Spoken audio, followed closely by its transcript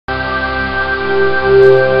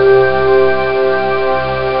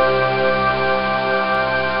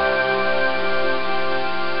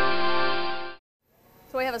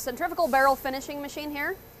centrifugal barrel finishing machine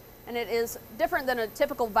here, and it is different than a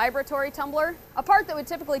typical vibratory tumbler. A part that would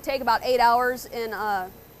typically take about 8 hours in a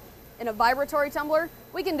vibratory tumbler,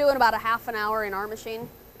 we can do in about a half an hour in our machine.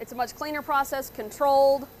 It's a much cleaner process,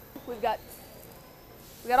 controlled. We've got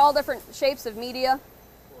all different shapes of media.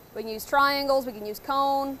 We can use triangles, we can use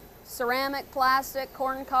cone, ceramic, plastic,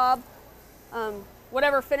 corn cob.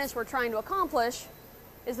 Whatever finish we're trying to accomplish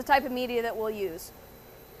is the type of media that we'll use.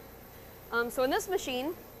 So in this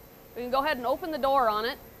machine, we can go ahead and open the door on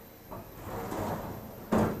it.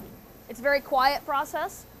 It's a very quiet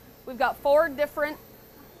process. We've got 4 different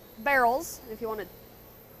barrels, if you want to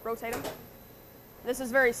rotate them. This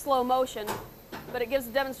is very slow motion, but it gives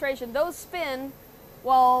a demonstration. Those spin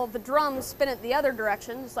while the drums spin it the other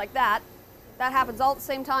direction, just like that. That happens all at the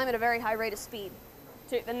same time at a very high rate of speed.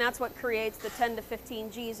 And that's what creates the 10 to 15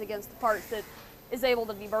 Gs against the parts that is able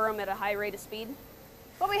to deburr them at a high rate of speed.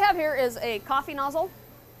 What we have here is a coffee nozzle,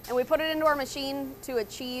 and we put it into our machine to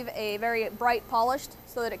achieve a very bright polished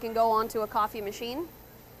so that it can go onto a coffee machine.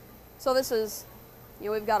 So this is,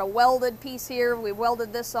 we've got a welded piece here, we've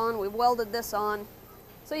welded this on, we've welded this on.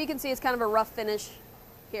 So you can see it's kind of a rough finish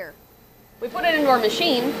here. We put it into our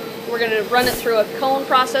machine, we're going to run it through a cone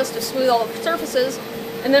process to smooth all the surfaces,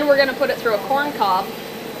 and then we're going to put it through a corn cob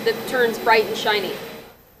that turns bright and shiny.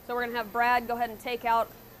 So we're going to have Brad go ahead and take out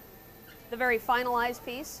the very finalized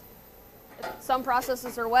piece. Some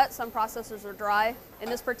processes are wet, some processes are dry. In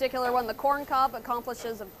this particular one, the corn cob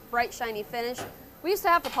accomplishes a bright, shiny finish. We used to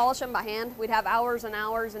have to polish them by hand. We'd have hours and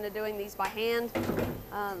hours into doing these by hand,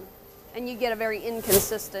 and you get a very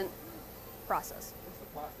inconsistent process.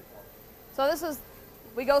 So this is,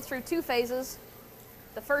 we go through 2 phases.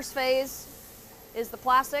 The first phase is the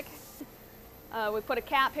plastic. We put a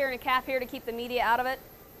cap here and a cap here to keep the media out of it.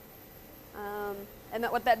 And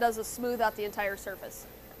what that does is smooth out the entire surface.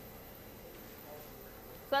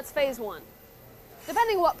 So that's phase 1.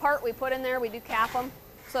 Depending what part we put in there, we do cap them.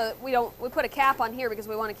 So we put a cap on here because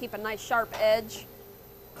we want to keep a nice sharp edge.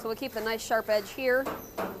 So we'll keep the nice sharp edge here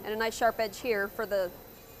and a nice sharp edge here for the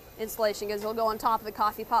installation, because it'll go on top of the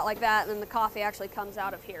coffee pot like that, and then the coffee actually comes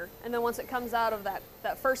out of here. And then once it comes out of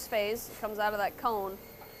that first phase, it comes out of that cone,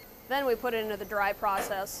 then we put it into the dry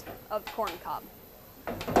process of the corn cob.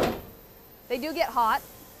 They do get hot.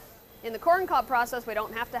 In the corn cob process, we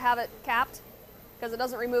don't have to have it capped because it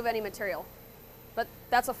doesn't remove any material. But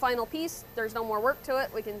that's a final piece. There's no more work to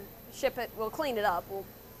it. We can ship it. We'll clean it up.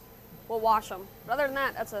 We'll wash them. But other than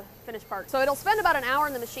that, that's a finished part. So it'll spend about an hour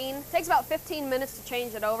in the machine. It takes about 15 minutes to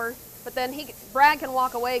change it over. But then Brad can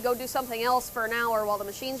walk away, go do something else for an hour while the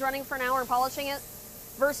machine's running for an hour and polishing it,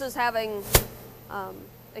 versus having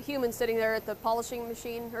a human sitting there at the polishing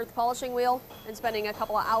machine or the polishing wheel and spending a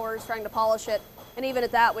couple of hours trying to polish it. And even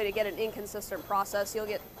at that, we get an inconsistent process. You'll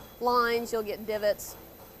get lines, you'll get divots.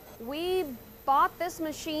 We bought this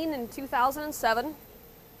machine in 2007.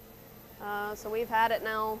 So we've had it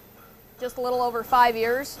now just a little over 5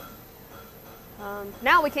 years.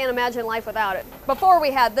 Now we can't imagine life without it. Before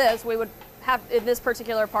we had this, we would have, in this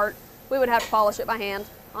particular part, we would have to polish it by hand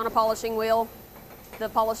on a polishing wheel, the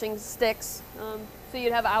polishing sticks. So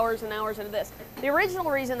you'd have hours and hours into this. The original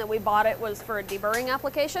reason that we bought it was for a deburring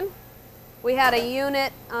application. We had a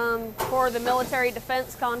unit for the military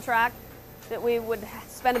defense contract that we would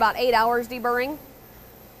spend about 8 hours deburring,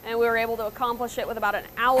 and we were able to accomplish it with about an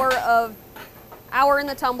hour in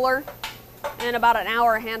the tumbler and about an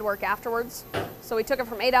hour of handwork afterwards. So we took it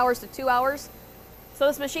from 8 hours to 2 hours. So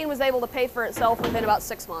this machine was able to pay for itself within about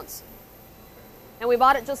 6 months. And we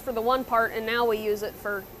bought it just for the one part, and now we use it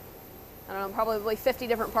for, I don't know, probably 50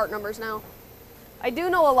 different part numbers now. I do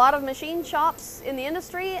know a lot of machine shops in the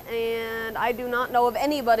industry, and I do not know of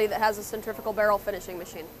anybody that has a centrifugal barrel finishing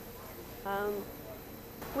machine.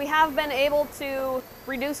 We have been able to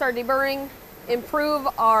reduce our deburring, improve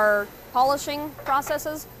our polishing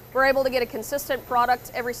processes. We're able to get a consistent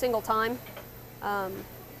product every single time,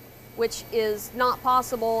 which is not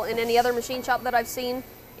possible in any other machine shop that I've seen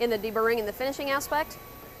in the deburring and the finishing aspect,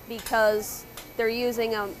 because they're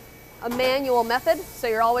using a manual method. So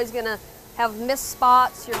you're always going to have missed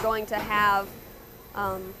spots. You're going to have,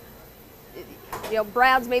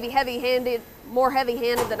 Brad's maybe heavy-handed, more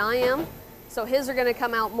heavy-handed than I am. So his are going to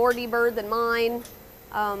come out more deburred than mine.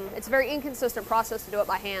 It's a very inconsistent process to do it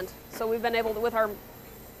by hand. So we've been able to, with our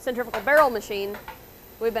centrifugal barrel machine,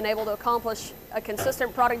 we've been able to accomplish a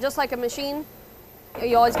consistent product. Just like a machine,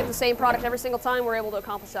 you always get the same product every single time. We're able to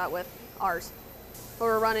accomplish that with ours.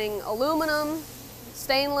 We're running aluminum,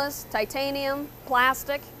 stainless, titanium,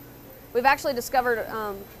 plastic. We've actually discovered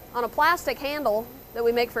on a plastic handle that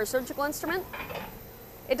we make for a surgical instrument,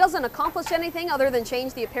 it doesn't accomplish anything other than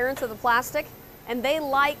change the appearance of the plastic. and they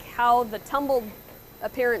like how the tumbled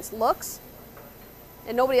appearance looks,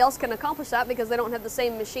 and nobody else can accomplish that because they don't have the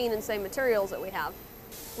same machine and same materials that we have.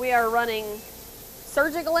 We are running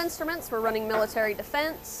surgical instruments, we're running military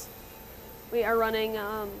defense, we are running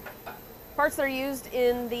parts that are used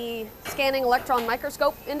in the scanning electron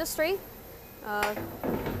microscope industry,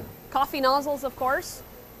 coffee nozzles, of course,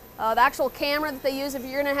 the actual camera that they use if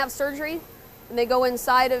you're going to have surgery and they go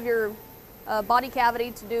inside of your body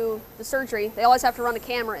cavity to do the surgery. They always have to run a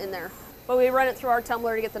camera in there, but we run it through our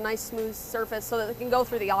tumbler to get the nice smooth surface so that it can go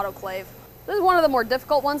through the autoclave. This is one of the more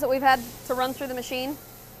difficult ones that we've had to run through the machine.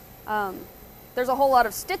 There's a whole lot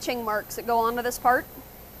of stitching marks that go onto this part.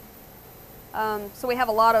 So we have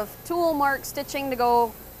a lot of tool mark stitching to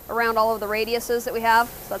go around all of the radiuses that we have.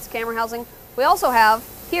 So that's the camera housing. We also have,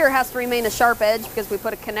 here has to remain a sharp edge because we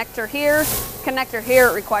put a connector here. Connector here,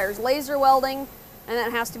 it requires laser welding, and then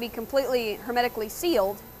it has to be completely hermetically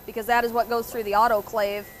sealed because that is what goes through the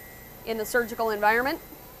autoclave in the surgical environment.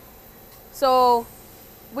 So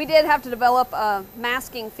we did have to develop a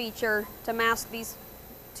masking feature to mask these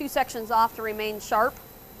two sections off to remain sharp.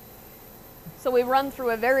 So we run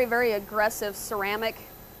through a very, very aggressive ceramic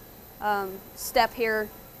step here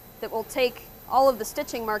that will take all of the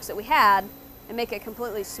stitching marks that we had and make it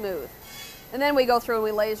completely smooth. And then we go through and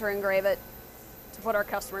we laser engrave it to put our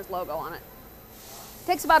customer's logo on it. It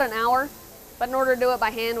takes about an hour, but in order to do it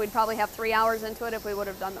by hand, we'd probably have 3 hours into it if we would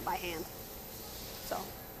have done it by hand. So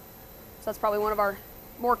that's probably one of our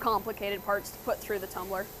more complicated parts to put through the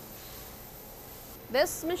tumbler.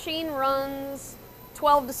 This machine runs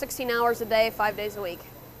 12 to 16 hours a day, 5 days a week.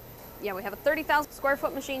 Yeah, we have a 30,000 square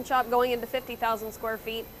foot machine shop going into 50,000 square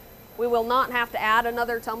feet. We will not have to add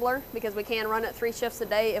another tumbler because we can run it 3 shifts a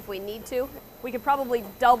day if we need to. We could probably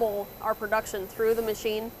double our production through the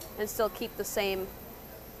machine and still keep the same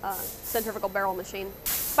centrifugal barrel machine.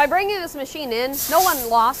 By bringing this machine in, no one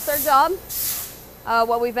lost their job.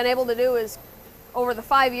 What we've been able to do is, over the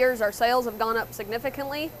 5 years, our sales have gone up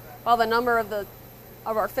significantly, while the number of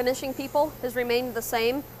our finishing people has remained the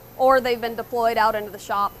same, or they've been deployed out into the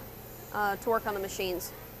shop to work on the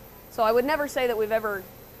machines. So I would never say that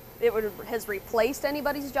it has replaced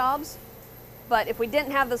anybody's jobs, but if we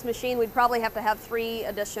didn't have this machine, we'd probably have to have 3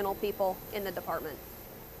 additional people in the department.